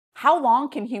How long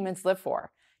can humans live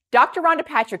for? Dr. Rhonda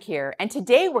Patrick here, and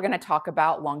today we're going to talk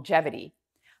about longevity.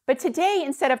 But today,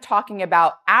 instead of talking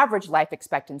about average life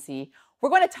expectancy,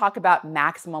 we're going to talk about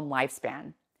maximum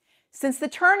lifespan. Since the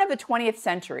turn of the 20th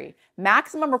century,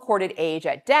 maximum recorded age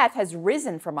at death has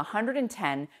risen from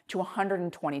 110 to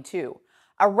 122,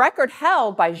 a record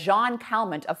held by Jeanne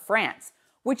Calment of France,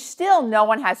 which still no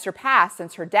one has surpassed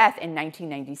since her death in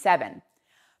 1997.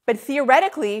 But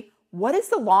theoretically, what is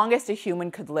the longest a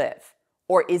human could live?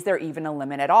 Or is there even a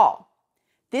limit at all?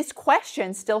 This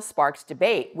question still sparks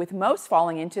debate, with most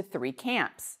falling into three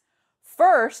camps.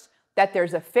 First, that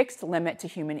there's a fixed limit to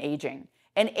human aging,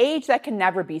 an age that can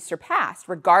never be surpassed,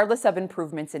 regardless of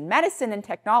improvements in medicine and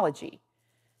technology.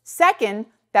 Second,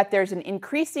 that there's an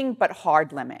increasing but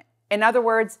hard limit. In other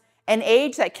words, an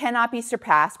age that cannot be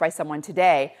surpassed by someone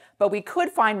today, but we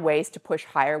could find ways to push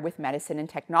higher with medicine and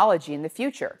technology in the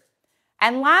future.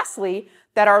 And lastly,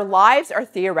 that our lives are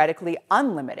theoretically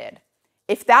unlimited.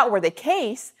 If that were the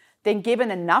case, then given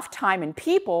enough time and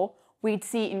people, we'd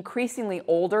see increasingly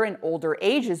older and older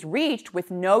ages reached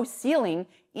with no ceiling,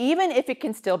 even if it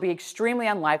can still be extremely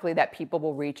unlikely that people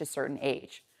will reach a certain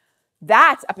age.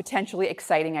 That's a potentially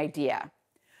exciting idea.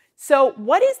 So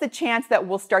what is the chance that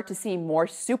we'll start to see more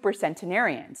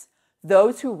supercentenarians,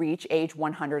 those who reach age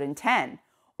 110,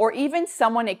 or even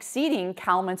someone exceeding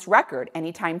Calment's record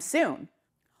anytime soon?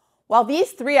 While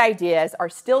these three ideas are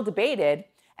still debated,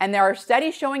 and there are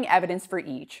studies showing evidence for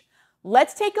each,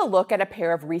 let's take a look at a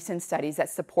pair of recent studies that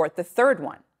support the third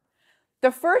one.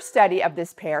 The first study of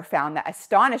this pair found that,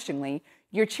 astonishingly,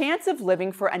 your chance of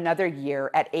living for another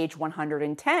year at age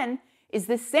 110 is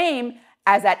the same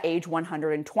as at age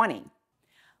 120.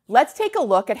 Let's take a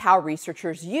look at how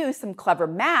researchers use some clever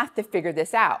math to figure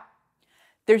this out.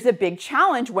 There's a big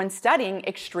challenge when studying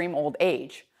extreme old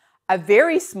age: a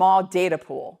very small data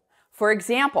pool. For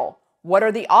example, what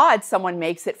are the odds someone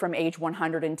makes it from age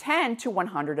 110 to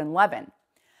 111?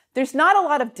 There's not a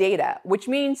lot of data, which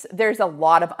means there's a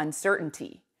lot of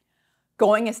uncertainty.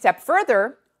 Going a step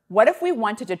further, what if we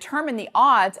want to determine the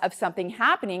odds of something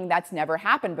happening that's never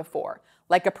happened before,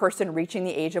 like a person reaching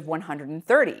the age of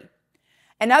 130?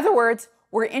 In other words,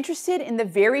 we're interested in the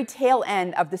very tail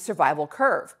end of the survival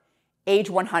curve,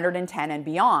 age 110 and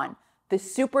beyond, the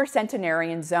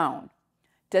supercentenarian zone.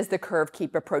 Does the curve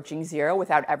keep approaching zero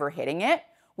without ever hitting it,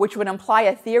 which would imply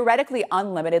a theoretically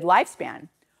unlimited lifespan?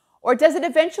 Or does it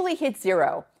eventually hit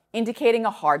zero, indicating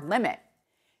a hard limit?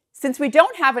 Since we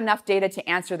don't have enough data to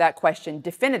answer that question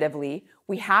definitively,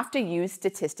 we have to use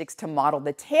statistics to model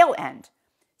the tail end,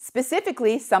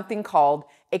 specifically something called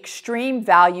extreme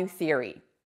value theory.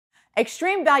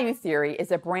 Extreme value theory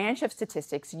is a branch of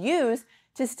statistics used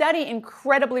to study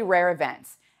incredibly rare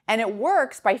events, and it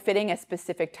works by fitting a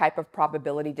specific type of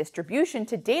probability distribution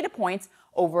to data points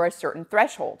over a certain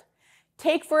threshold.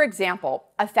 Take, for example,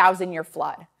 a 1,000-year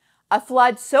flood. A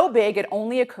flood so big it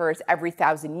only occurs every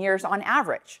 1,000 years on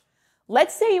average.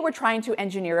 Let's say you were trying to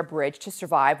engineer a bridge to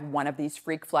survive one of these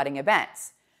freak flooding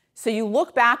events. So you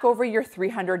look back over your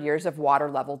 300 years of water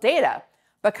level data,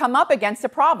 but come up against a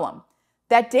problem.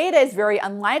 That data is very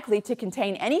unlikely to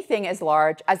contain anything as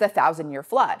large as a 1,000-year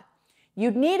flood.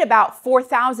 You'd need about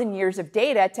 4,000 years of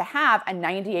data to have a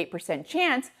 98%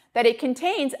 chance that it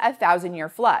contains a 1,000-year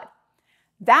flood.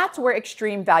 That's where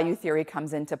extreme value theory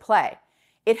comes into play.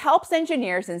 It helps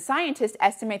engineers and scientists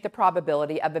estimate the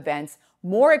probability of events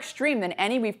more extreme than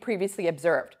any we've previously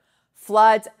observed: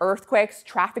 floods, earthquakes,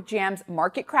 traffic jams,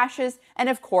 market crashes, and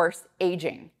of course,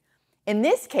 aging. In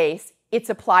this case, it's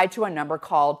applied to a number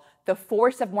called the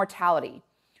force of mortality.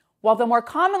 While the more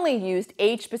commonly used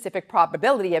age-specific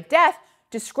probability of death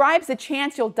describes the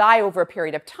chance you'll die over a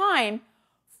period of time,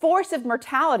 force of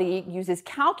mortality uses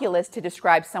calculus to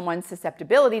describe someone's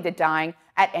susceptibility to dying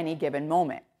at any given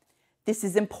moment. This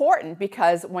is important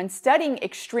because when studying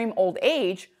extreme old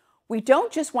age, we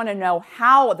don't just want to know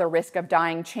how the risk of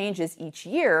dying changes each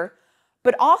year,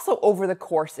 but also over the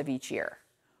course of each year.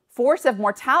 Force of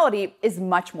mortality is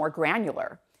much more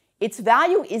granular. Its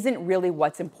value isn't really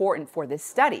what's important for this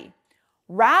study.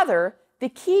 Rather, the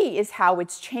key is how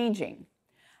it's changing.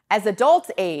 As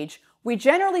adults age, we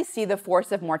generally see the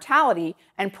force of mortality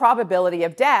and probability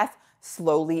of death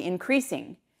slowly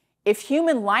increasing. If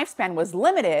human lifespan was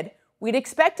limited, we'd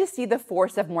expect to see the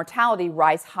force of mortality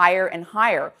rise higher and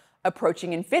higher,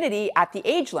 approaching infinity at the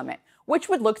age limit, which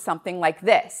would look something like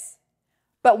this.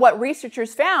 But what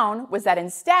researchers found was that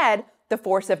instead, the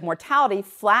force of mortality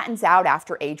flattens out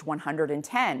after age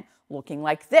 110, looking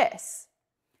like this.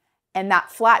 And that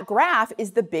flat graph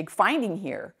is the big finding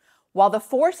here. While the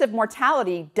force of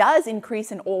mortality does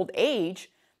increase in old age,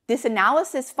 this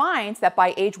analysis finds that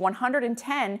by age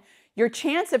 110, your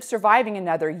chance of surviving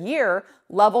another year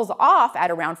levels off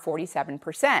at around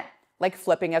 47%, like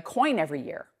flipping a coin every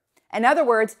year. In other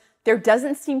words, there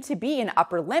doesn't seem to be an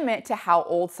upper limit to how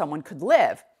old someone could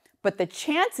live, but the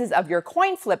chances of your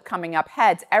coin flip coming up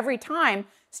heads every time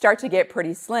start to get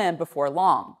pretty slim before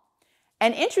long.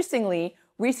 And interestingly,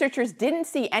 researchers didn't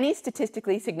see any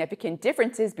statistically significant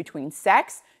differences between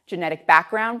sex, genetic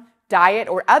background, diet,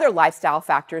 or other lifestyle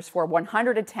factors for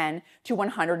 110 to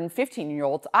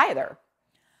 115-year-olds either.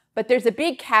 But there's a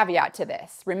big caveat to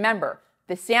this. Remember,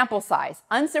 the sample size,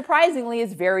 unsurprisingly,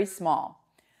 is very small.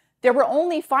 There were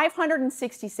only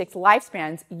 566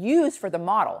 lifespans used for the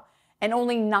model, and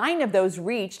only 9 of those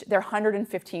reached their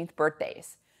 115th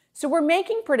birthdays. So we're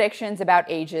making predictions about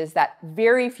ages that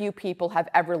very few people have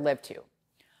ever lived to.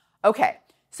 Okay,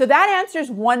 so that answers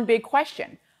one big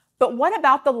question. But what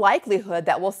about the likelihood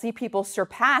that we'll see people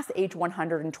surpass age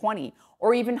 120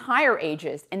 or even higher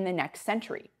ages in the next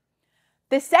century?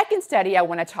 The second study I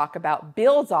want to talk about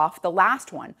builds off the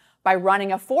last one by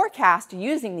running a forecast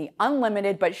using the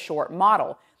unlimited but short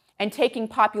model and taking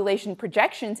population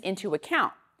projections into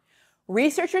account.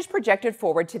 Researchers projected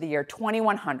forward to the year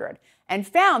 2100 and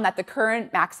found that the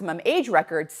current maximum age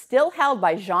record still held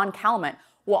by Jean Calment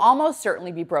will almost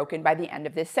certainly be broken by the end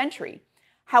of this century.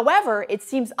 However, it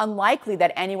seems unlikely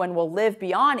that anyone will live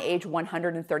beyond age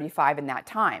 135 in that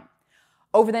time.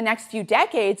 Over the next few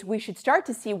decades, we should start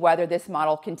to see whether this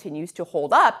model continues to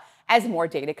hold up as more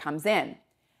data comes in.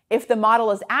 If the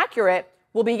model is accurate,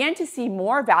 we'll begin to see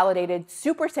more validated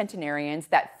supercentenarians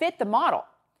that fit the model.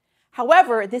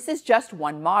 However, this is just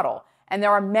one model, and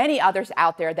there are many others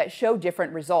out there that show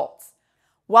different results.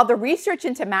 While the research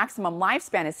into maximum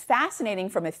lifespan is fascinating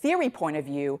from a theory point of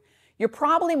view, you're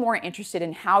probably more interested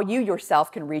in how you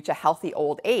yourself can reach a healthy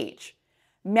old age.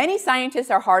 Many scientists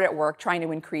are hard at work trying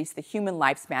to increase the human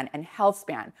lifespan and health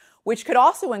span, which could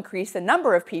also increase the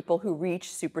number of people who reach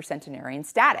supercentenarian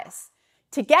status.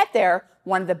 To get there,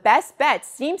 one of the best bets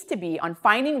seems to be on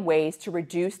finding ways to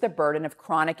reduce the burden of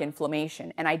chronic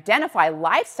inflammation and identify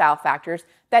lifestyle factors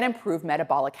that improve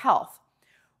metabolic health.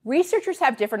 Researchers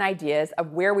have different ideas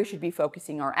of where we should be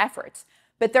focusing our efforts,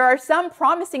 but there are some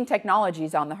promising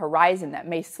technologies on the horizon that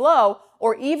may slow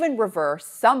or even reverse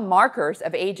some markers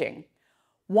of aging.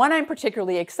 One I'm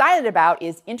particularly excited about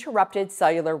is interrupted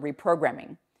cellular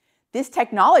reprogramming. This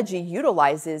technology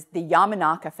utilizes the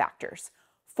Yamanaka factors,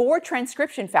 4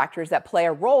 transcription factors that play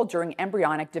a role during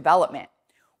embryonic development.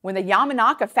 When the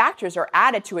Yamanaka factors are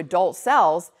added to adult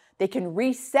cells, they can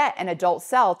reset an adult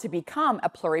cell to become a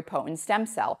pluripotent stem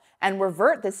cell and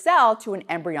revert the cell to an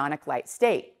embryonic-like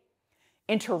state.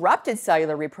 Interrupted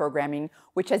cellular reprogramming,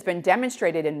 which has been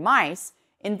demonstrated in mice,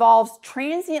 involves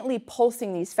transiently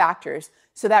pulsing these factors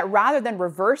so that rather than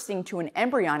reversing to an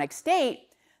embryonic state,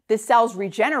 the cells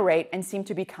regenerate and seem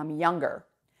to become younger.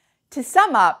 To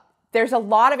sum up, there's a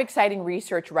lot of exciting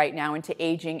research right now into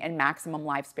aging and maximum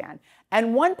lifespan,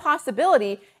 and one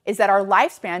possibility is that our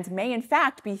lifespans may in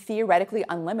fact be theoretically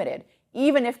unlimited,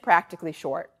 even if practically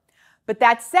short. But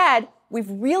that said, we've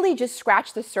really just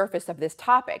scratched the surface of this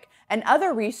topic, and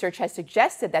other research has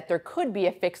suggested that there could be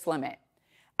a fixed limit.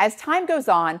 As time goes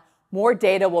on, more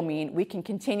data will mean we can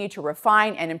continue to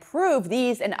refine and improve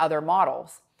these and other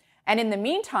models. And in the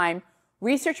meantime,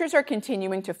 researchers are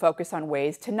continuing to focus on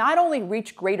ways to not only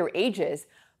reach greater ages,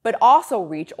 but also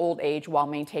reach old age while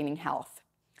maintaining health.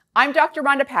 I'm Dr.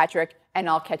 Rhonda Patrick, and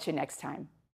I'll catch you next time.